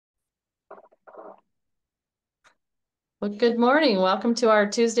Well, good morning. Welcome to our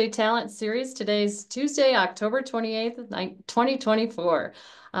Tuesday Talent Series. Today's Tuesday, October 28th, 2024.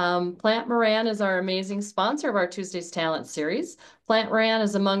 Plant Moran is our amazing sponsor of our Tuesday's Talent Series. Plant Moran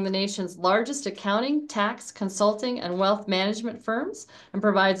is among the nation's largest accounting, tax, consulting, and wealth management firms and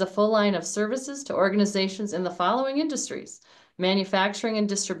provides a full line of services to organizations in the following industries: manufacturing and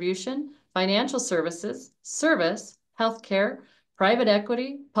distribution, financial services, service, healthcare, private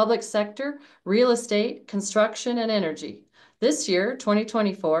equity, public sector, real estate, construction, and energy. This year,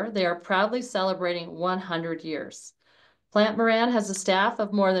 2024, they are proudly celebrating 100 years. Plant Moran has a staff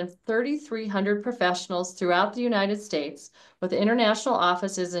of more than 3,300 professionals throughout the United States, with international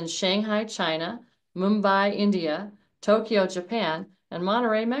offices in Shanghai, China, Mumbai, India, Tokyo, Japan, and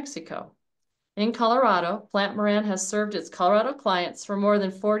Monterrey, Mexico. In Colorado, Plant Moran has served its Colorado clients for more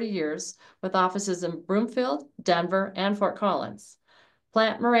than 40 years, with offices in Broomfield, Denver, and Fort Collins.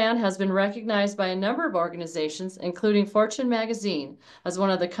 Plant Moran has been recognized by a number of organizations, including Fortune magazine, as one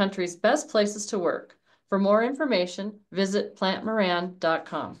of the country's best places to work. For more information, visit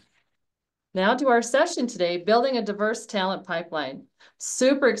plantmoran.com. Now to our session today, Building a Diverse Talent Pipeline.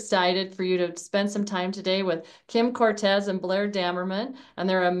 Super excited for you to spend some time today with Kim Cortes and Blair Dammerman and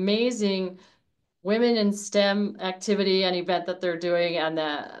their amazing Women in STEM activity and event that they're doing, and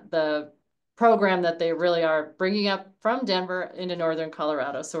the program that they really are bringing up from Denver into Northern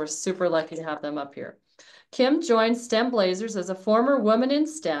Colorado. So we're super lucky to have them up here. Kim joined STEMblazers as a former woman in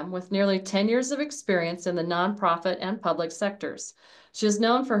STEM with nearly 10 years of experience in the nonprofit and public sectors. She is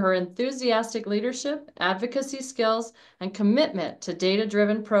known for her enthusiastic leadership, advocacy skills, and commitment to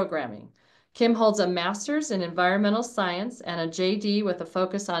data-driven programming. Kim holds a master's in environmental science and a JD with a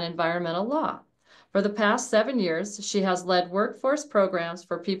focus on environmental law. For the past 7 years, she has led workforce programs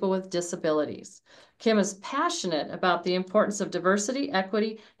for people with disabilities. Kim is passionate about the importance of diversity,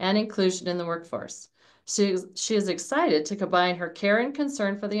 equity, and inclusion in the workforce. She is excited to combine her care and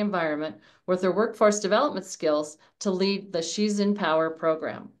concern for the environment with her workforce development skills to lead the She's in Power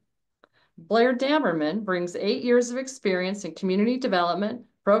program. Blair Dammerman brings 8 years of experience in community development,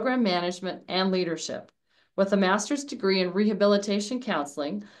 program management, and leadership. With a master's degree in rehabilitation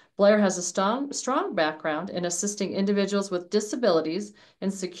counseling, Blair has a strong background in assisting individuals with disabilities in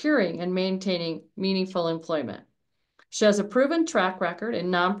securing and maintaining meaningful employment. She has a proven track record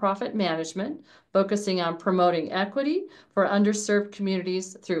in nonprofit management, focusing on promoting equity for underserved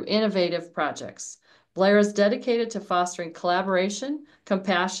communities through innovative projects. Blair is dedicated to fostering collaboration,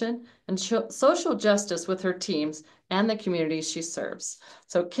 compassion, and social justice with her teams and the communities she serves.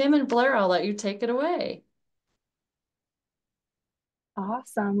 So Kim and Blair, I'll let you take it away.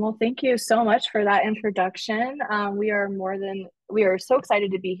 Awesome. Well, thank you so much for that introduction. We are so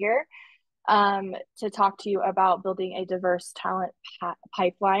excited to be here to talk to you about building a diverse talent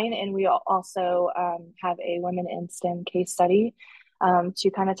pipeline. And we also have a Women in STEM case study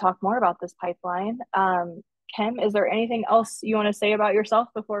to kind of talk more about this pipeline. Kim, is there anything else you want to say about yourself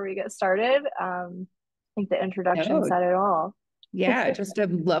before we get started? I think the introduction No, said it all. yeah, just a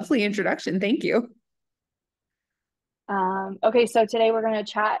lovely introduction. Thank you. Okay, so today we're going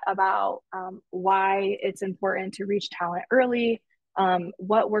to chat about why it's important to reach talent early,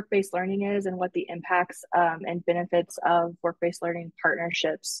 what work-based learning is, and what the impacts and benefits of work-based learning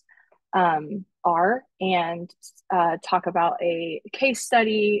partnerships are, and talk about a case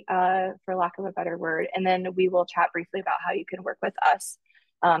study, for lack of a better word. And then we will chat briefly about how you can work with us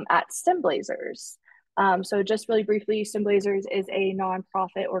at STEMblazers. So just really briefly, STEMblazers is a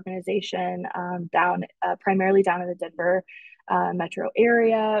nonprofit organization primarily down in the Denver metro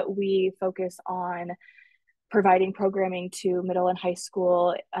area. We focus on providing programming to middle and high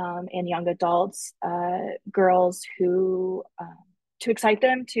school and young adults, girls who to excite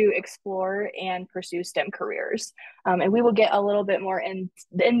them to explore and pursue STEM careers. And we will get a little bit more in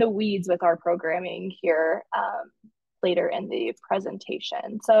the weeds with our programming here later in the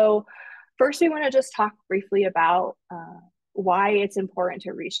presentation. So first, we want to just talk briefly about why it's important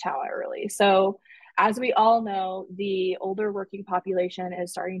to reach talent early. So as we all know, the older working population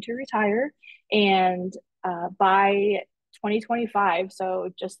is starting to retire, and by 2025, so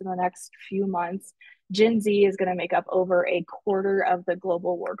just in the next few months, Gen Z is going to make up over a quarter of the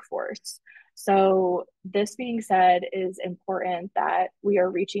global workforce. So this being said, it is important that we are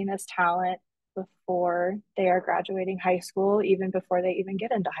reaching this talent before they are graduating high school, even before they even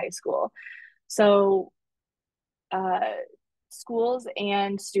get into high school. So schools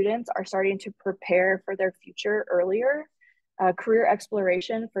and students are starting to prepare for their future earlier. Career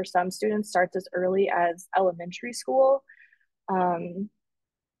exploration for some students starts as early as elementary school.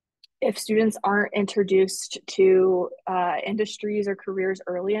 if students aren't introduced to industries or careers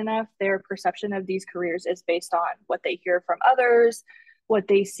early enough, their perception of these careers is based on what they hear from others, what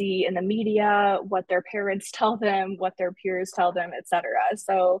they see in the media, what their parents tell them, what their peers tell them, etc.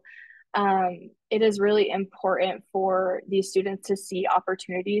 So it is really important for these students to see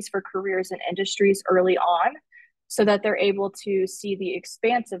opportunities for careers and industries early on so that they're able to see the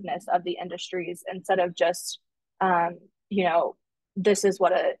expansiveness of the industries instead of just, um, you know, this is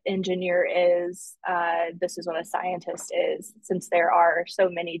what an engineer is, this is what a scientist is, since there are so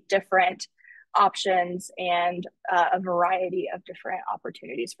many different options and a variety of different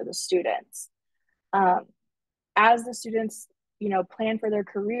opportunities for the students. Um, as the students, plan for their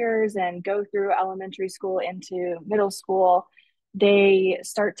careers and go through elementary school into middle school, they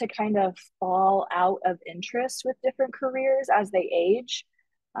start to kind of fall out of interest with different careers as they age,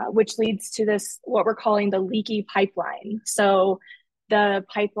 which leads to this, what we're calling the leaky pipeline. So the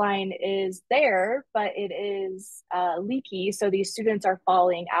pipeline is there, but it is leaky. So these students are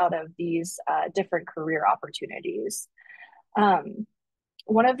falling out of these different career opportunities.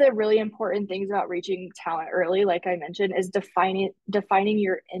 One of the really important things about reaching talent early, like I mentioned, is defining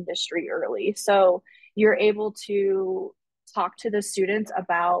your industry early. So you're able to talk to the students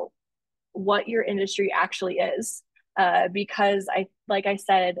about what your industry actually is, because like I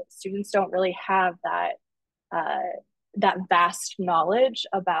said, students don't really have that vast knowledge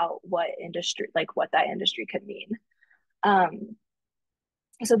about what that industry could mean. Um,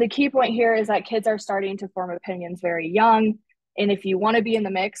 so the key point here is that kids are starting to form opinions very young. And if you want to be in the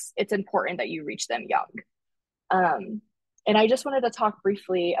mix, it's important that you reach them young. And I just wanted to talk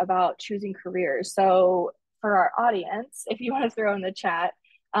briefly about choosing careers. So for our audience, if you want to throw in the chat,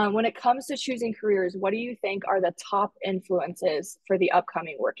 when it comes to choosing careers, what do you think are the top influences for the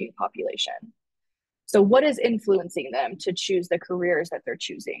upcoming working population? So what is influencing them to choose the careers that they're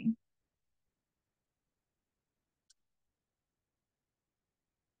choosing?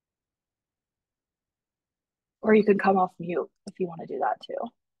 Or you can come off mute if you want to do that too.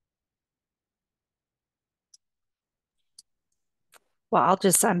 Well,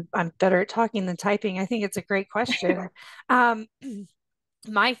 I'm better at talking than typing. I think it's a great question. Um,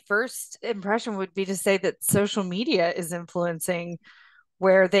 my first impression would be to say that social media is influencing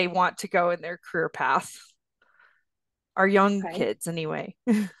where they want to go in their career path. Our young kids, anyway.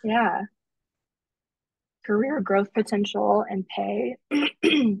 Yeah. Career growth potential and pay.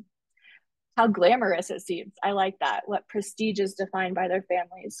 How glamorous it seems. I like that. What prestige is defined by their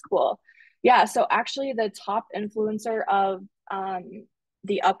family is cool. Yeah, so actually the top influencer of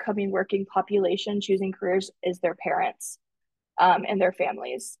the upcoming working population choosing careers is their parents and their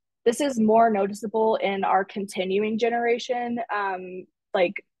families. This is more noticeable in our continuing generation,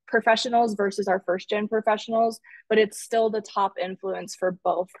 like professionals versus our first gen professionals, but it's still the top influence for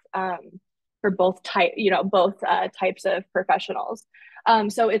both types of professionals.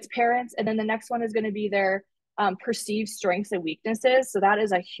 So it's parents, and then the next one is going to be their perceived strengths and weaknesses. So that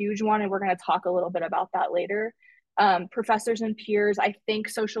is a huge one, and we're going to talk a little bit about that later. Professors and peers, I think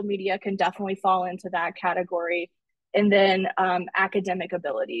social media can definitely fall into that category. And then academic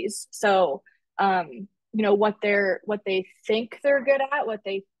abilities. So what they think they're good at, what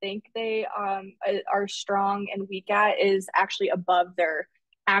they think they are strong and weak at is actually above their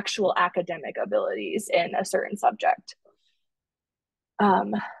actual academic abilities in a certain subject.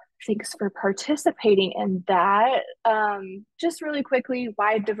 Thanks for participating in that. Just really quickly,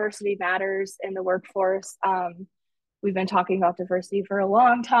 why diversity matters in the workforce. We've been talking about diversity for a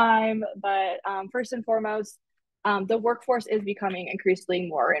long time, but first and foremost, the workforce is becoming increasingly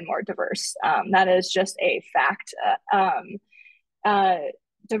more and more diverse. That is just a fact.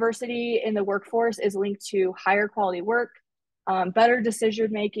 Diversity in the workforce is linked to higher quality work, better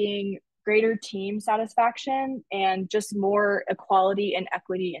decision making, greater team satisfaction, and just more equality and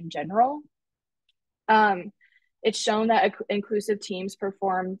equity in general. It's shown that inclusive teams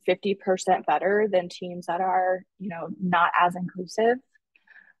perform 50% better than teams that are, not as inclusive.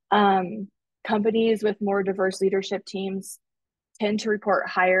 Companies with more diverse leadership teams tend to report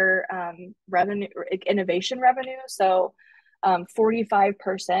higher innovation revenue. So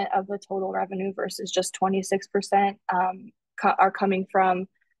 45% of the total revenue versus just 26% are coming from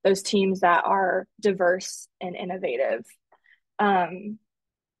those teams that are diverse and innovative.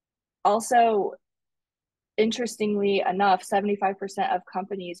 Also, interestingly enough, 75% of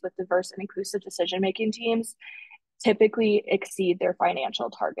companies with diverse and inclusive decision-making teams typically exceed their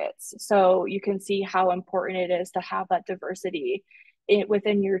financial targets. So you can see how important it is to have that diversity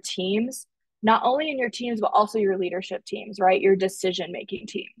within your teams, not only in your teams, but also your leadership teams, right? Your decision-making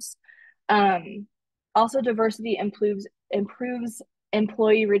teams. Also, diversity improves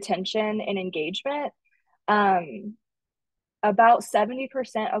employee retention and engagement. About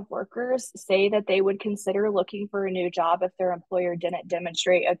 70% of workers say that they would consider looking for a new job if their employer didn't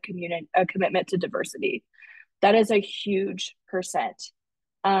demonstrate a commitment to diversity. That is a huge percent.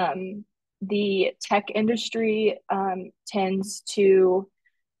 The tech industry tends to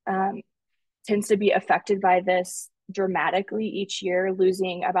be affected by this dramatically each year,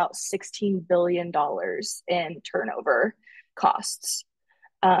 losing about $16 billion in turnover costs,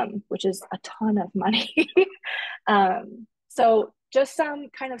 which is a ton of money. So just some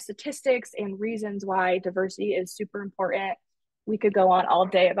kind of statistics and reasons why diversity is super important. We could go on all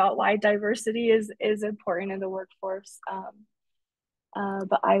day about why diversity is important in the workforce.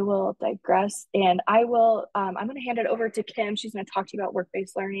 But I will digress, and I'm going to hand it over to Kim. She's going to talk to you about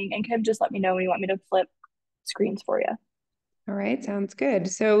work-based learning. And Kim, just let me know when you want me to flip screens for you. All right, sounds good.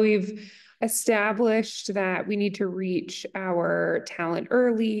 So we've established that we need to reach our talent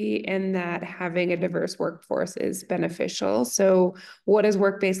early and that having a diverse workforce is beneficial. So what is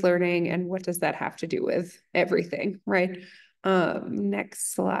work-based learning and what does that have to do with everything, right?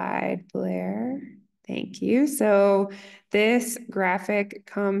 Next slide, Blair. Thank you. So this graphic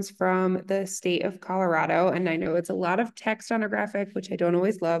comes from the state of Colorado, and I know it's a lot of text on a graphic, which I don't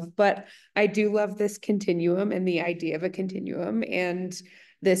always love, but I do love this continuum and the idea of a continuum, and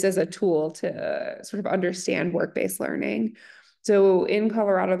this as a tool to sort of understand work-based learning. So in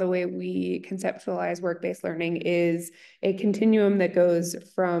Colorado, the way we conceptualize work-based learning is a continuum that goes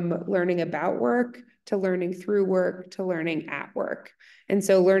from learning about work to learning through work to learning at work. And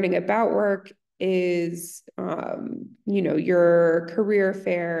so learning about work is, your career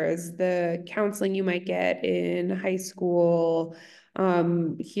fairs, the counseling you might get in high school,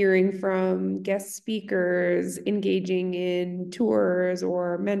 hearing from guest speakers, engaging in tours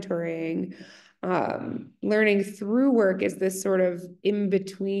or mentoring. Learning through work is this sort of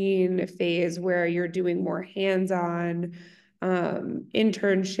in-between phase where you're doing more hands-on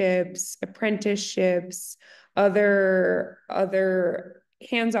internships, apprenticeships, other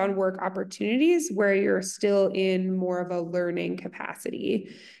hands-on work opportunities where you're still in more of a learning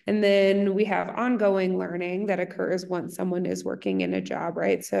capacity. And then we have ongoing learning that occurs once someone is working in a job,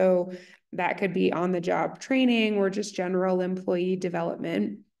 right? So that could be on-the-job training or just general employee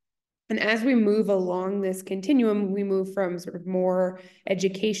development. And as we move along this continuum, we move from sort of more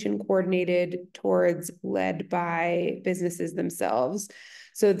education coordinated towards led by businesses themselves.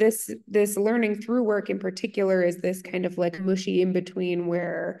 So this learning through work in particular is this kind of like mushy in between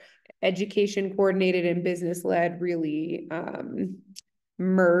where education coordinated and business led really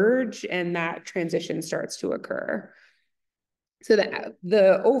merge, and that transition starts to occur. So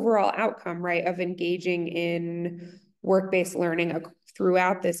the overall outcome, right, of engaging in work-based learning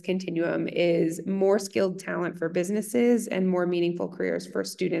throughout this continuum is more skilled talent for businesses and more meaningful careers for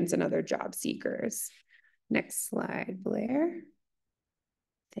students and other job seekers. Next slide, Blair.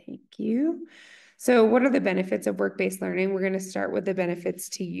 Thank you. So what are the benefits of work-based learning? We're going to start with the benefits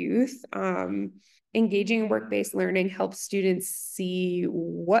to youth. Engaging in work-based learning helps students see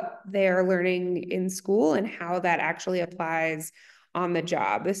what they're learning in school and how that actually applies on the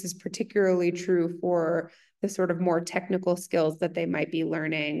job. This is particularly true for the sort of more technical skills that they might be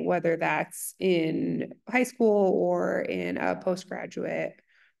learning, whether that's in high school or in a postgraduate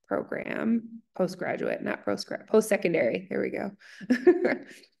program. Postgraduate, not post-secondary. There we go.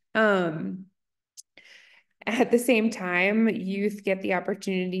 At the same time, youth get the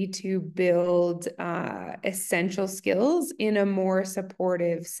opportunity to build essential skills in a more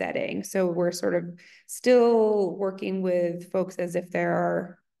supportive setting. So we're sort of still working with folks as if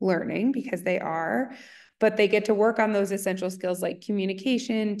they're learning, because they are, but they get to work on those essential skills like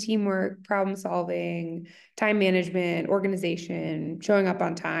communication, teamwork, problem solving, time management, organization, showing up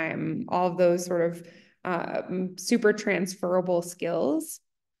on time, all of those sort of super transferable skills.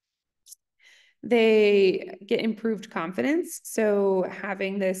 They get improved confidence. So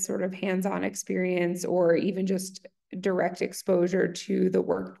having this sort of hands-on experience or even just direct exposure to the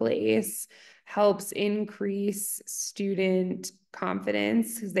workplace helps increase student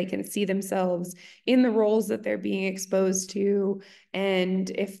confidence because they can see themselves in the roles that they're being exposed to. And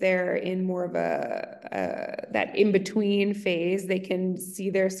if they're in more of that in-between phase, they can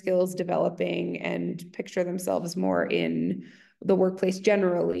see their skills developing and picture themselves more in the workplace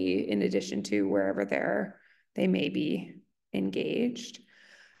generally, in addition to wherever they may be engaged.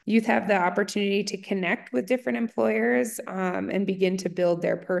 Youth have the opportunity to connect with different employers and begin to build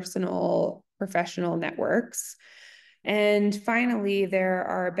their personal professional networks. And finally, there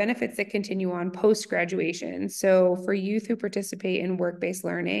are benefits that continue on post-graduation. So for youth who participate in work-based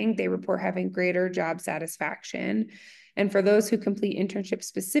learning, they report having greater job satisfaction. And for those who complete internships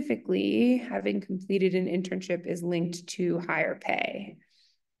specifically, having completed an internship is linked to higher pay.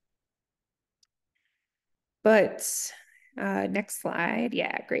 But next slide.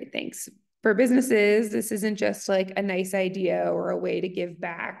 Yeah, great, thanks. For businesses, this isn't just like a nice idea or a way to give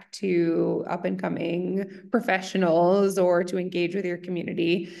back to up and coming professionals or to engage with your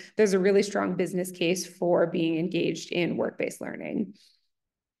community. There's a really strong business case for being engaged in work-based learning.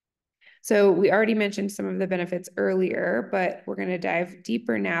 So we already mentioned some of the benefits earlier, but we're going to dive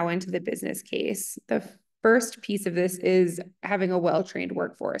deeper now into the business case. The first piece of this is having a well-trained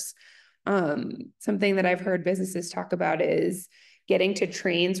workforce. Something that I've heard businesses talk about is getting to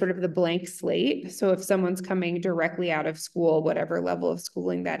train sort of the blank slate. So if someone's coming directly out of school, whatever level of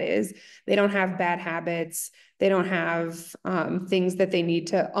schooling that is, they don't have bad habits. They don't have things that they need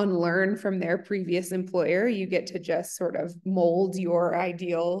to unlearn from their previous employer. You get to just sort of mold your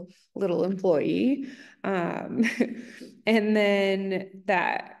ideal little employee. And then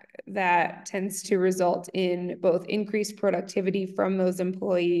that tends to result in both increased productivity from those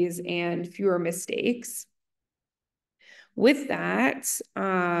employees and fewer mistakes. With that,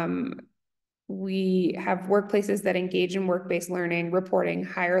 we have workplaces that engage in work-based learning, reporting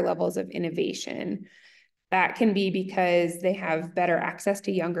higher levels of innovation. That can be because they have better access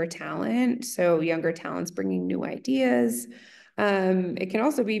to younger talent. So younger talent's bringing new ideas. It can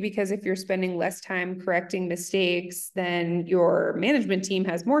also be because if you're spending less time correcting mistakes, then your management team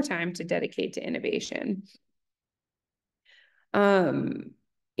has more time to dedicate to innovation.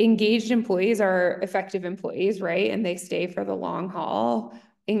 Engaged employees are effective employees, right? And they stay for the long haul.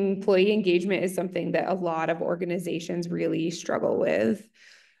 Employee engagement is something that a lot of organizations really struggle with.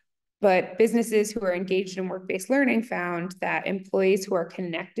 But businesses who are engaged in work-based learning found that employees who are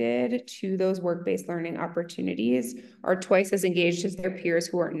connected to those work-based learning opportunities are twice as engaged as their peers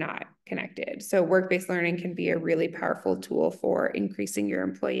who are not connected. So work-based learning can be a really powerful tool for increasing your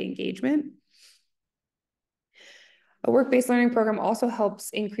employee engagement. A work-based learning program also helps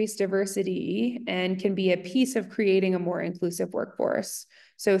increase diversity and can be a piece of creating a more inclusive workforce.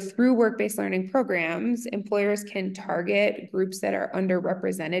 So through work-based learning programs, employers can target groups that are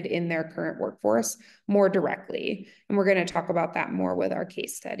underrepresented in their current workforce more directly. And we're going to talk about that more with our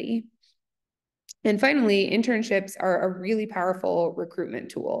case study. And finally, internships are a really powerful recruitment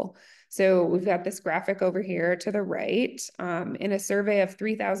tool. So we've got this graphic over here to the right. In a survey of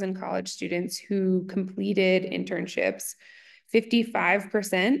 3,000 college students who completed internships,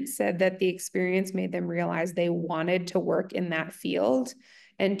 55% said that the experience made them realize they wanted to work in that field.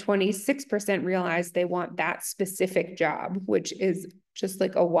 And 26% realized they want that specific job, which is just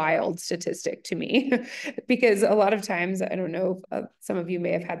like a wild statistic to me. Because a lot of times, I don't know if some of you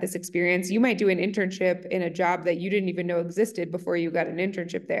may have had this experience, you might do an internship in a job that you didn't even know existed before you got an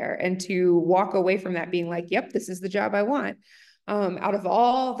internship there. And to walk away from that being like, yep, this is the job I want. Out of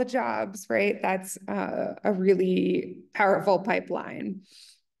all the jobs, right? That's a really powerful pipeline.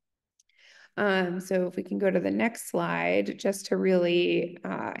 So if we can go to the next slide, just to really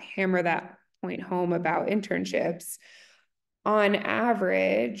hammer that point home about internships. On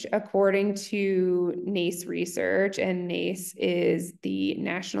average, according to NACE research, and NACE is the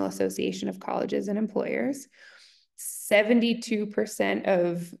National Association of Colleges and Employers,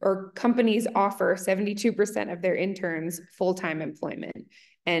 72% or companies offer 72% of their interns full-time employment.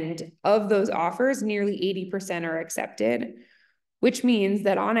 And of those offers, nearly 80% are accepted, which means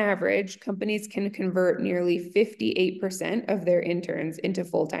that on average, companies can convert nearly 58% of their interns into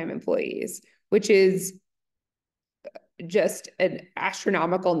full-time employees, which is just an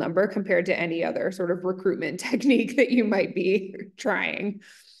astronomical number compared to any other sort of recruitment technique that you might be trying.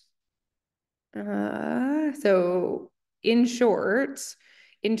 So in short,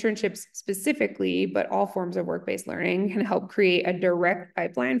 internships specifically, but all forms of work-based learning can help create a direct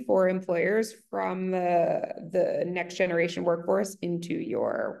pipeline for employers from the next generation workforce into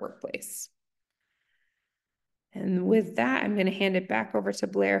your workplace. And with that, I'm going to hand it back over to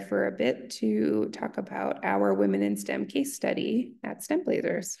Blair for a bit to talk about our Women in STEM case study at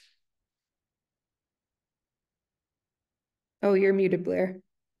STEMblazers. Oh, you're muted, Blair.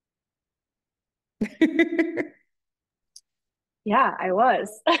 Yeah, I was.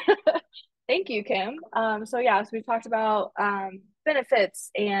 Thank you, Kim. So we've talked about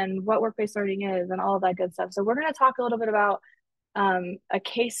benefits and what work-based learning is and all of that good stuff. So we're going to talk a little bit about a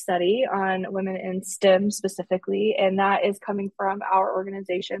case study on women in STEM specifically, and that is coming from our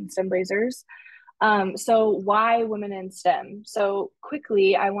organization, STEMblazers. So why women in STEM? So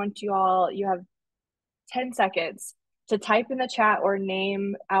quickly, I want you have 10 seconds to type in the chat or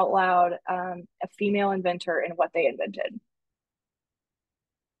name out loud a female inventor and what they invented.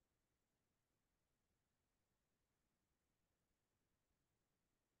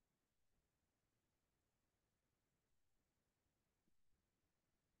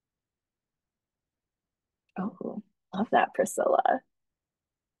 Oh, love that, Priscilla.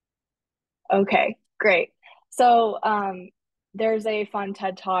 Okay, great. So there's a fun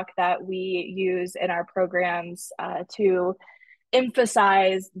TED Talk that we use in our programs to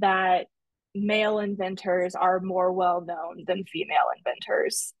emphasize that male inventors are more well known than female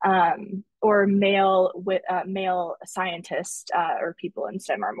inventors, or male scientists or people in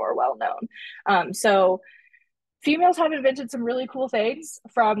STEM are more well known. So females have invented some really cool things,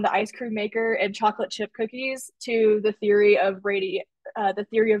 from the ice cream maker and chocolate chip cookies to the theory of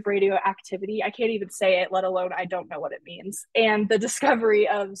radioactivity. I can't even say it, let alone I don't know what it means. And the discovery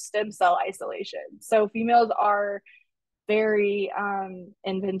of stem cell isolation. So females are very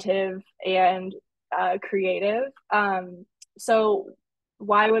inventive and creative. So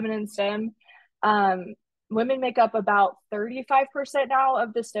why women in STEM? Um, Women make up about 35% now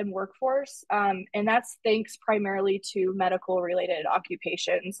of the STEM workforce, and that's thanks primarily to medical related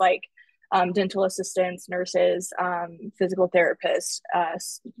occupations like dental assistants, nurses, physical therapists,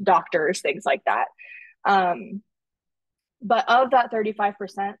 doctors, things like that. But of that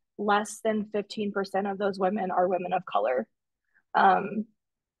 35%, less than 15% of those women are women of color. Um,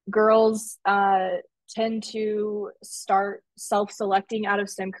 Girls tend to start self-selecting out of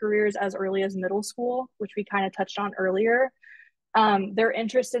STEM careers as early as middle school, which we kind of touched on earlier. They're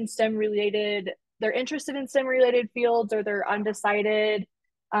interested in STEM related fields, or they're undecided,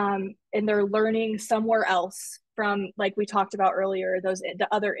 and they're learning somewhere else from, like we talked about earlier, the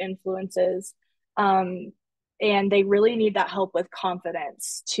other influences. And they really need that help with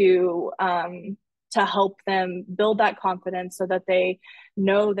confidence to help them build that confidence so that they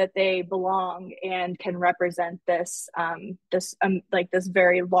know that they belong and can represent this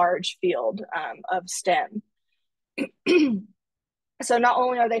very large field of STEM. So not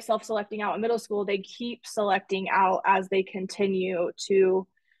only are they self-selecting out in middle school, they keep selecting out as they continue to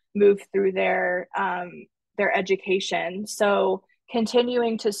move through their education. So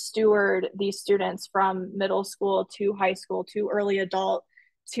continuing to steward these students from middle school to high school to early adult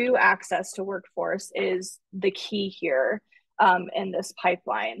to access to workforce is the key here in this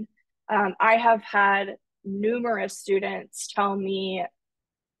pipeline. I have had numerous students tell me,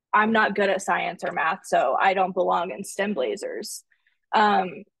 I'm not good at science or math, so I don't belong in STEMblazers.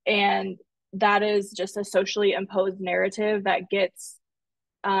 And that is just a socially imposed narrative that gets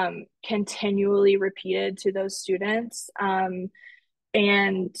continually repeated to those students.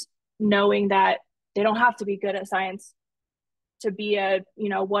 And knowing that they don't have to be good at science to be a,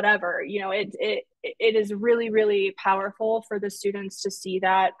 whatever, it is really, really powerful for the students to see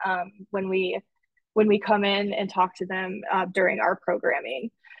that when we come in and talk to them during our programming.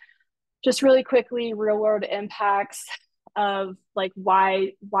 Just really quickly, real world impacts of like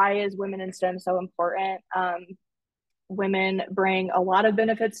why is women in STEM so important. Women bring a lot of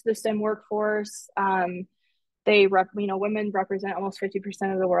benefits to the STEM workforce. Women represent almost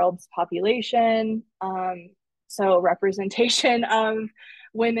 50% of the world's population. So representation of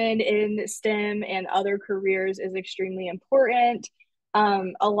women in STEM and other careers is extremely important.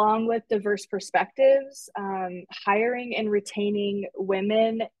 Along with diverse perspectives, hiring and retaining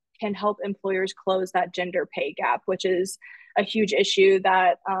women can help employers close that gender pay gap, which is a huge issue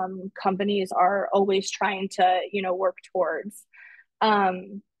that companies are always trying to, work towards.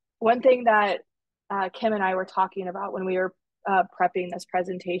 One thing that Kim and I were talking about when we were prepping this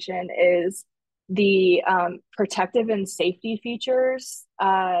presentation is the protective and safety features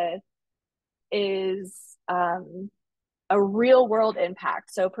is a real world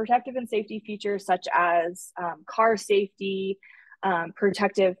impact. So protective and safety features such as car safety,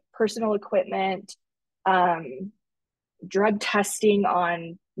 protective personal equipment, drug testing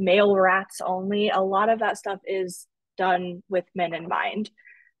on male rats only. A lot of that stuff is done with men in mind.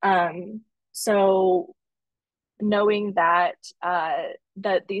 So knowing that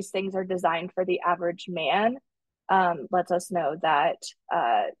that these things are designed for the average man lets us know that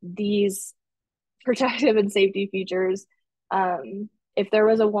these protective and safety features, if there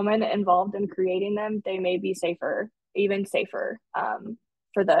was a woman involved in creating them, they may be even safer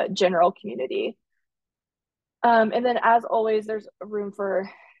for the general community. And then, as always, there's room for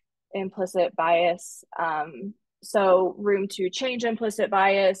implicit bias. So room to change implicit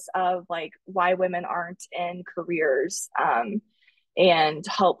bias of like why women aren't in careers and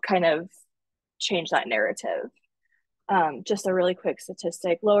help kind of change that narrative. Just a really quick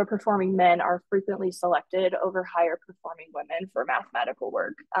statistic, lower performing men are frequently selected over higher performing women for mathematical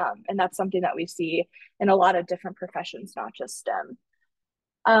work. And that's something that we see in a lot of different professions, not just STEM.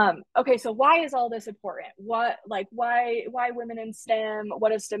 Okay, so why is all this important? Why women in STEM?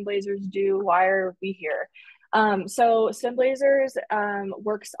 What does STEMblazers do? Why are we here? So STEMblazers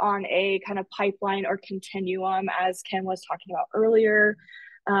works on a kind of pipeline or continuum, as Kim was talking about earlier,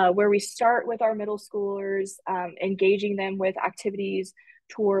 where we start with our middle schoolers, engaging them with activities,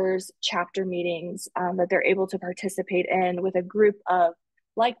 tours, chapter meetings that they're able to participate in with a group of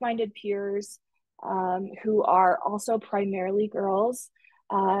like-minded peers who are also primarily girls.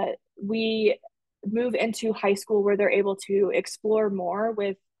 We move into high school where they're able to explore more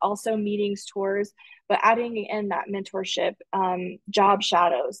with also meetings, tours, but adding in that mentorship, job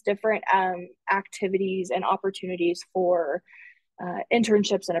shadows, different activities and opportunities for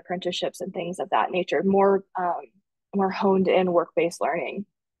internships and apprenticeships and things of that nature, more honed in work-based learning.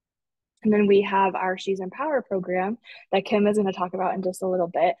 And then we have our She's in Power program that Kim is going to talk about in just a little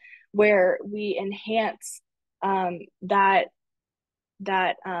bit, where we enhance that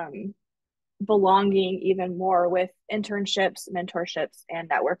belonging even more with internships, mentorships, and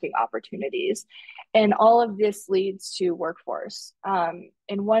networking opportunities. And all of this leads to workforce. And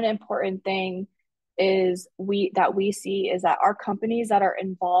one important thing is we see is that our companies that are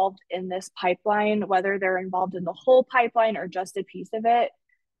involved in this pipeline, whether they're involved in the whole pipeline or just a piece of it,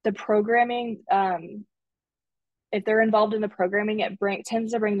 the programming, if they're involved in the programming, it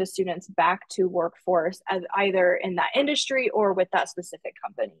tends to bring the students back to workforce as either in that industry or with that specific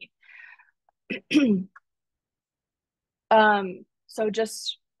company. So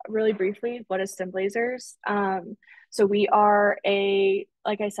just really briefly, what is STEMblazers? So we are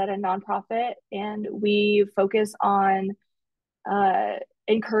like I said, a nonprofit, and we focus on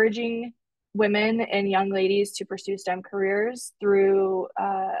encouraging women and young ladies to pursue STEM careers through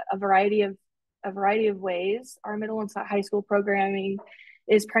a variety of ways. Our middle and high school programming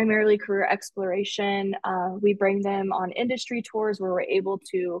is primarily career exploration. We bring them on industry tours where we're able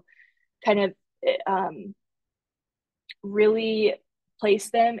to kind of really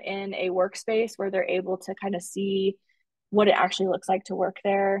place them in a workspace where they're able to kind of see what it actually looks like to work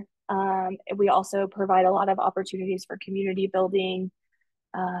there. We also provide a lot of opportunities for community building,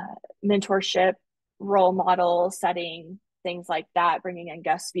 mentorship, role model setting, things like that, bringing in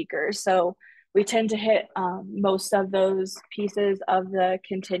guest speakers. So we tend to hit most of those pieces of the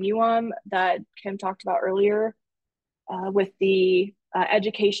continuum that Kim talked about earlier, with the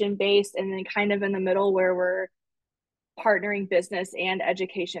education based, and then kind of in the middle where we're partnering business and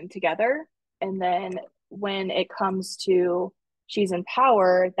education together. And then when it comes to She's in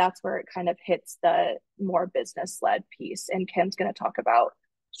Power, that's where it kind of hits the more business-led piece. And Kim's going to talk about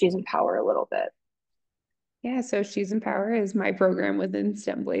She's in Power a little bit. Yeah, so She's in Power is my program within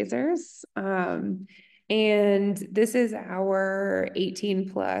STEMblazers. And this is our 18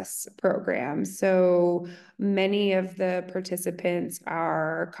 plus program. So many of the participants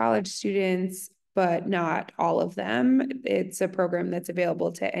are college students, but not all of them. It's a program that's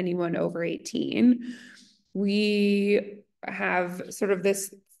available to anyone over 18. We have sort of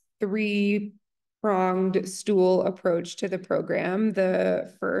this three-pronged stool approach to the program.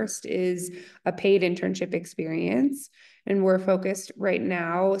 The first is a paid internship experience, and we're focused right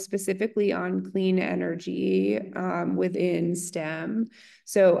now specifically on clean energy within STEM.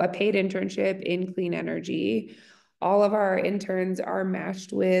 So a paid internship in clean energy. All of our interns are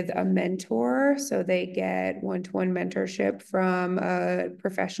matched with a mentor, so they get one-to-one mentorship from a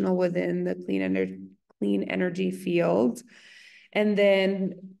professional within the clean energy field. And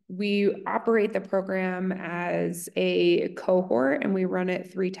then we operate the program as a cohort, and we run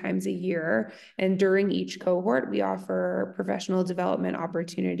it 3 times a year. And during each cohort, we offer professional development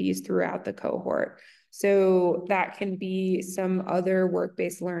opportunities throughout the cohort. So that can be some other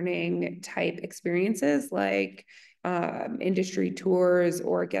work-based learning type experiences like industry tours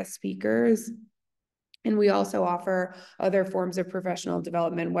or guest speakers. And we also offer other forms of professional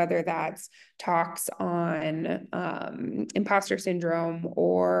development, whether that's talks on imposter syndrome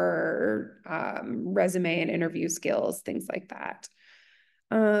or resume and interview skills, things like that.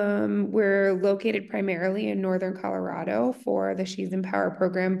 We're located primarily in Northern Colorado for the She's in Power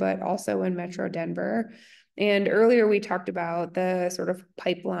program, but also in Metro Denver. And earlier we talked about the sort of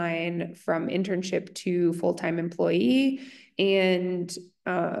pipeline from internship to full-time employee, and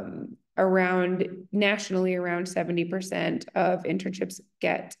nationally around 70% of internships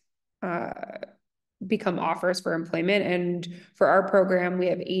become offers for employment. And for our program, we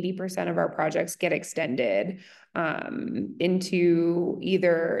have 80% of our projects get extended into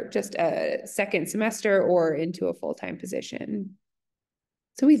either just a second semester or into a full-time position.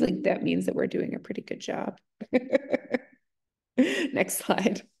 So we think that means that we're doing a pretty good job. Next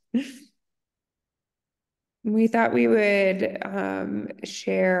slide. We thought we would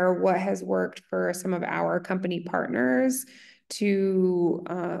share what has worked for some of our company partners to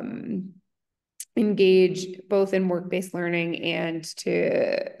engage both in work-based learning and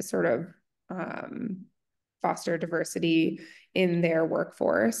to sort of foster diversity in their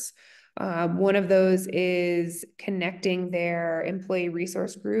workforce. One of those is connecting their employee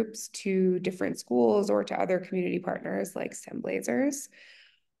resource groups to different schools or to other community partners like STEMblazers.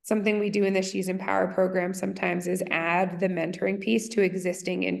 Something we do in the She's Empower program sometimes is add the mentoring piece to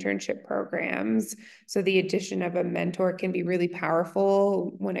existing internship programs. So the addition of a mentor can be really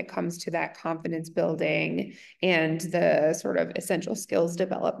powerful when it comes to that confidence building and the sort of essential skills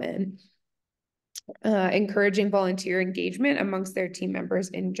development. Encouraging volunteer engagement amongst their team members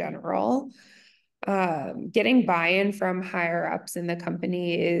in general. Getting buy-in from higher ups in the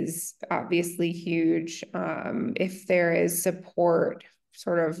company is obviously huge. If there is support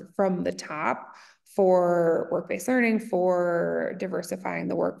sort of from the top for work-based learning, for diversifying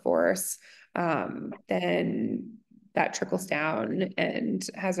the workforce, then that trickles down and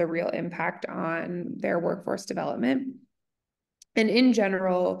has a real impact on their workforce development. And in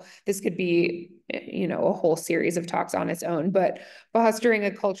general, this could be, you know, a whole series of talks on its own, but fostering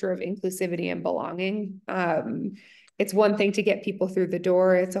a culture of inclusivity and belonging. It's one thing to get people through the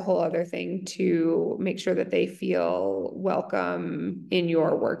door. It's a whole other thing to make sure that they feel welcome in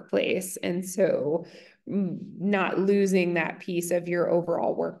your workplace. And so not losing that piece of your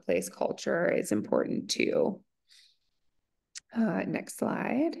overall workplace culture is important too. Next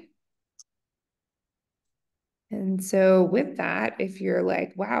slide. And so with that, if you're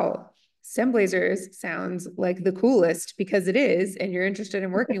like, wow, STEMblazers sounds like the coolest, because it is, and you're interested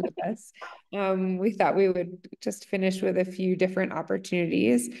in working with us, we thought we would just finish with a few different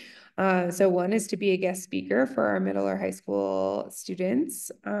opportunities. So one is to be a guest speaker for our middle or high school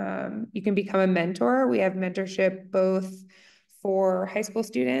students. You can become a mentor. We have mentorship both for high school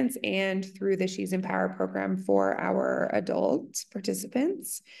students and through the She's Empower program for our adult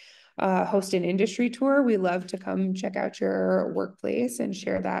participants. Host an industry tour. We love to come check out your workplace and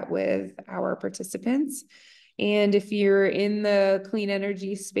share that with our participants. And if you're in the clean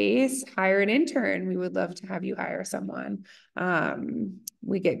energy space, hire an intern. We would love to have you hire someone.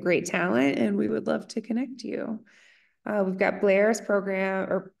 We get great talent and we would love to connect you. We've got Blair's program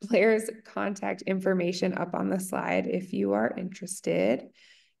or Blair's contact information up on the slide if you are interested.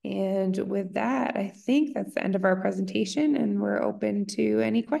 And with that, I think that's the end of our presentation, and we're open to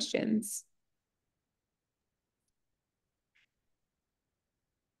any questions.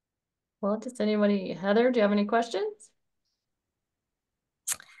 Well, does anybody, Heather, do you have any questions?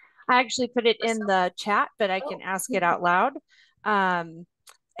 I actually put it in the chat, but I can ask it out loud.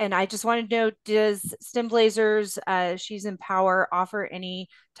 And I just wanted to know, does STEMblazers, She's Empower, offer any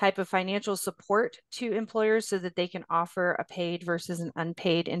type of financial support to employers so that they can offer a paid versus an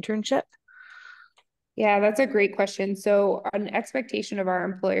unpaid internship? Yeah, that's a great question. So an expectation of our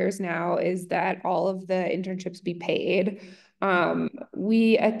employers now is that all of the internships be paid.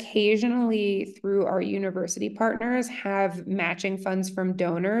 We occasionally, through our university partners, have matching funds from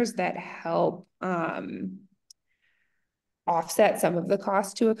donors that help offset some of the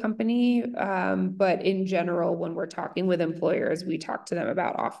cost to a company. But in general, when we're talking with employers, we talk to them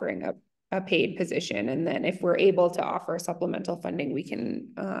about offering a paid position. And then if we're able to offer supplemental funding, we can,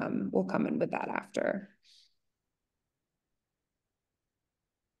 we'll come in with that after.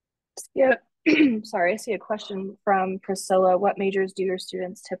 Yeah, sorry, I see a question from Priscilla. What majors do your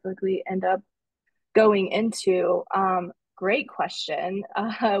students typically end up going into? Great question.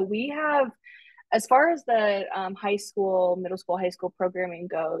 We have, as far as the high school, middle school, high school programming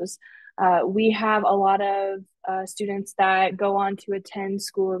goes, we have a lot of students that go on to attend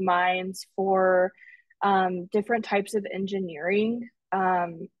School of Mines for different types of engineering.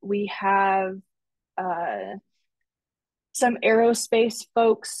 We have some aerospace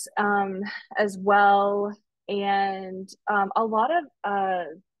folks as well, and a lot of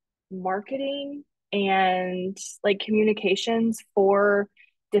marketing and like communications for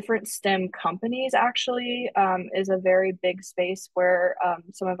different STEM companies actually is a very big space where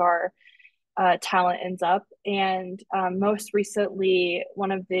some of our talent ends up. And most recently,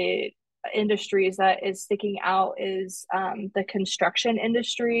 one of the industries that is sticking out is the construction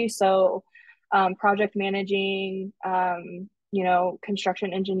industry. So project managing, you know,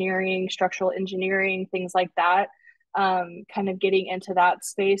 construction engineering, structural engineering, things like that. Kind of getting into that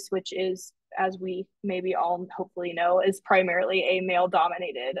space, which is, as we maybe all hopefully know, is primarily a male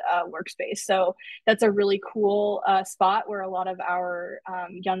dominated workspace. So that's a really cool spot where a lot of our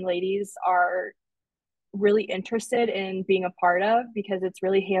young ladies are really interested in being a part of, because it's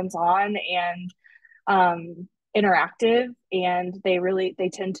really hands-on and interactive, and they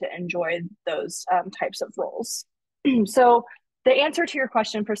tend to enjoy those types of roles. So the answer to your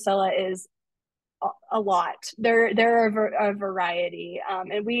question, Priscilla, is a lot. There are a variety,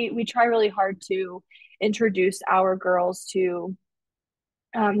 and we try really hard to introduce our girls to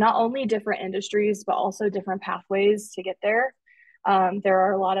not only different industries but also different pathways to get there. There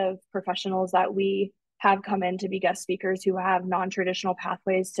are a lot of professionals that we have come in to be guest speakers who have non-traditional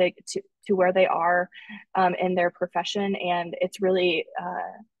pathways to where they are in their profession, and it's really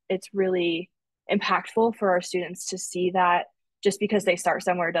impactful for our students to see that just because they start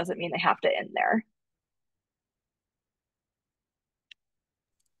somewhere doesn't mean they have to end there.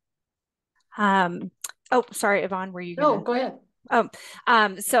 Oh, sorry, Yvonne, were you No, gonna? go ahead.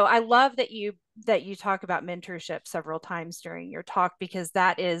 So I love that you talk about mentorship several times during your talk, because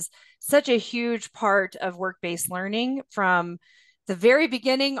that is such a huge part of work-based learning from the very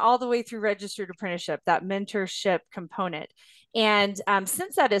beginning all the way through registered apprenticeship, that mentorship component. And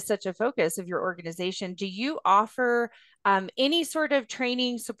since that is such a focus of your organization, do you offer any sort of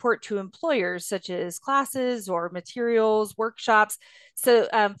training support to employers, such as classes or materials, workshops? So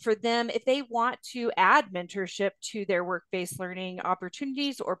for them, if they want to add mentorship to their work-based learning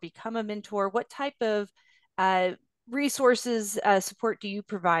opportunities or become a mentor, what type of resources, support do you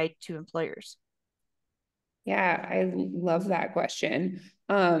provide to employers? Yeah, I love that question.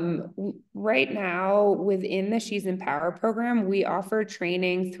 Right now, within the She's in Power program, we offer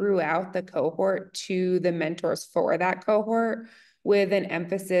training throughout the cohort to the mentors for that cohort, with an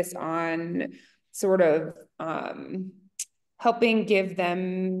emphasis on sort of helping give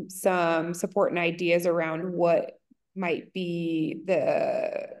them some support and ideas around what might be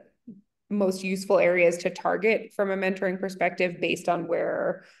the most useful areas to target from a mentoring perspective based on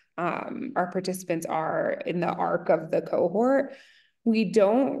where our participants are in the arc of the cohort. We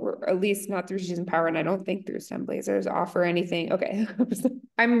don't, at least not through She's in Power, and I don't think through STEMblazers, offer anything. Okay,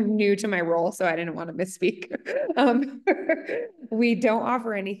 I'm new to my role, so I didn't want to misspeak. We don't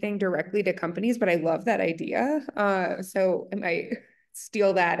offer anything directly to companies, but I love that idea. So I might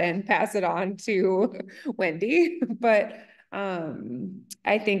steal that and pass it on to Wendy. But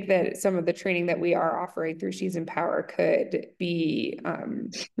I think that some of the training that we are offering through She's in Power could be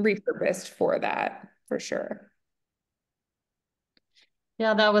repurposed for that, for sure.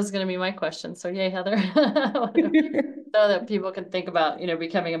 Yeah, that was going to be my question. So yay, Heather. So that people can think about,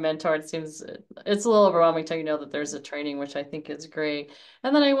 becoming a mentor. It seems it's a little overwhelming till you know that there's a training, which I think is great.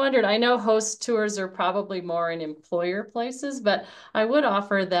 And then I wondered, I know host tours are probably more in employer places, but I would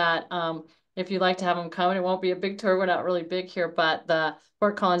offer that if you'd like to have them come, it won't be a big tour. We're not really big here, but the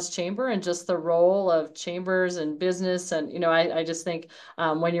Fort Collins Chamber and just the role of chambers and business. And, I just think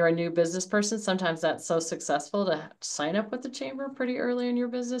when you're a new business person, sometimes that's so successful to sign up with the chamber pretty early in your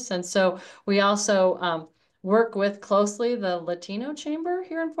business. And so we also work with closely the Latino Chamber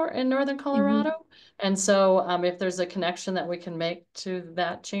here in Northern Colorado. Mm-hmm. And so if there's a connection that we can make to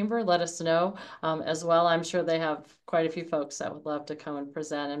that chamber, let us know as well. I'm sure they have quite a few folks that would love to come and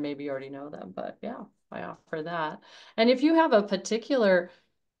present, and maybe you already know them, but yeah, I offer that. And if you have a particular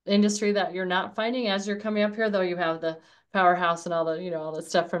industry that you're not finding as you're coming up here, though you have the powerhouse and all the, all the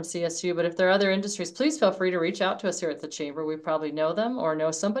stuff from CSU, but if there are other industries, please feel free to reach out to us here at the chamber. We probably know them or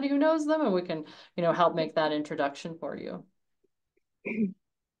know somebody who knows them, and we can, help make that introduction for you.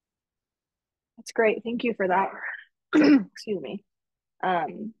 That's great. Thank you for that. Excuse me.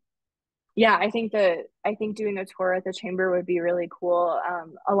 Yeah, I think doing a tour at the chamber would be really cool.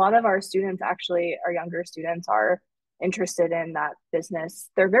 A lot of our students, actually, our younger students, are interested in that business.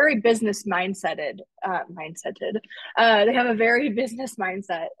 They're very business mindseted. They have a very business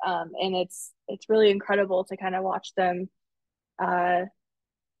mindset, and it's really incredible to kind of watch them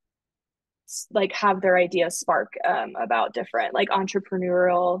like have their ideas spark about different like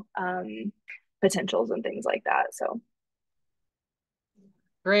entrepreneurial potentials and things like that. So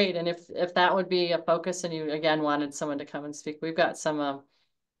great. And if that would be a focus and you again wanted someone to come and speak, we've got some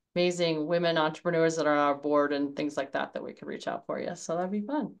amazing women entrepreneurs that are on our board and things like that that we could reach out for you. So that'd be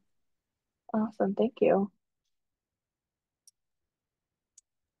fun. awesome. Thank you.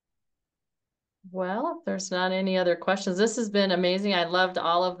 Well, if there's not any other questions, this has been amazing. I loved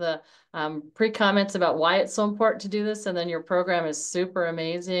all of the pre-comments about why it's so important to do this. And then your program is super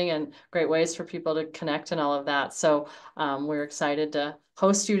amazing and great ways for people to connect and all of that. So we're excited to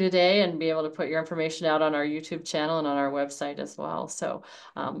host you today and be able to put your information out on our YouTube channel and on our website as well. So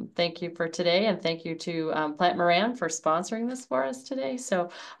thank you for today. And thank you to Plant Moran for sponsoring this for us today. So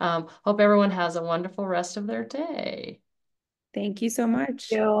hope everyone has a wonderful rest of their day. Thank you so much.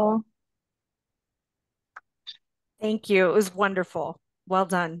 Thank you. Thank you. It was wonderful. Well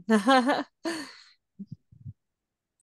done.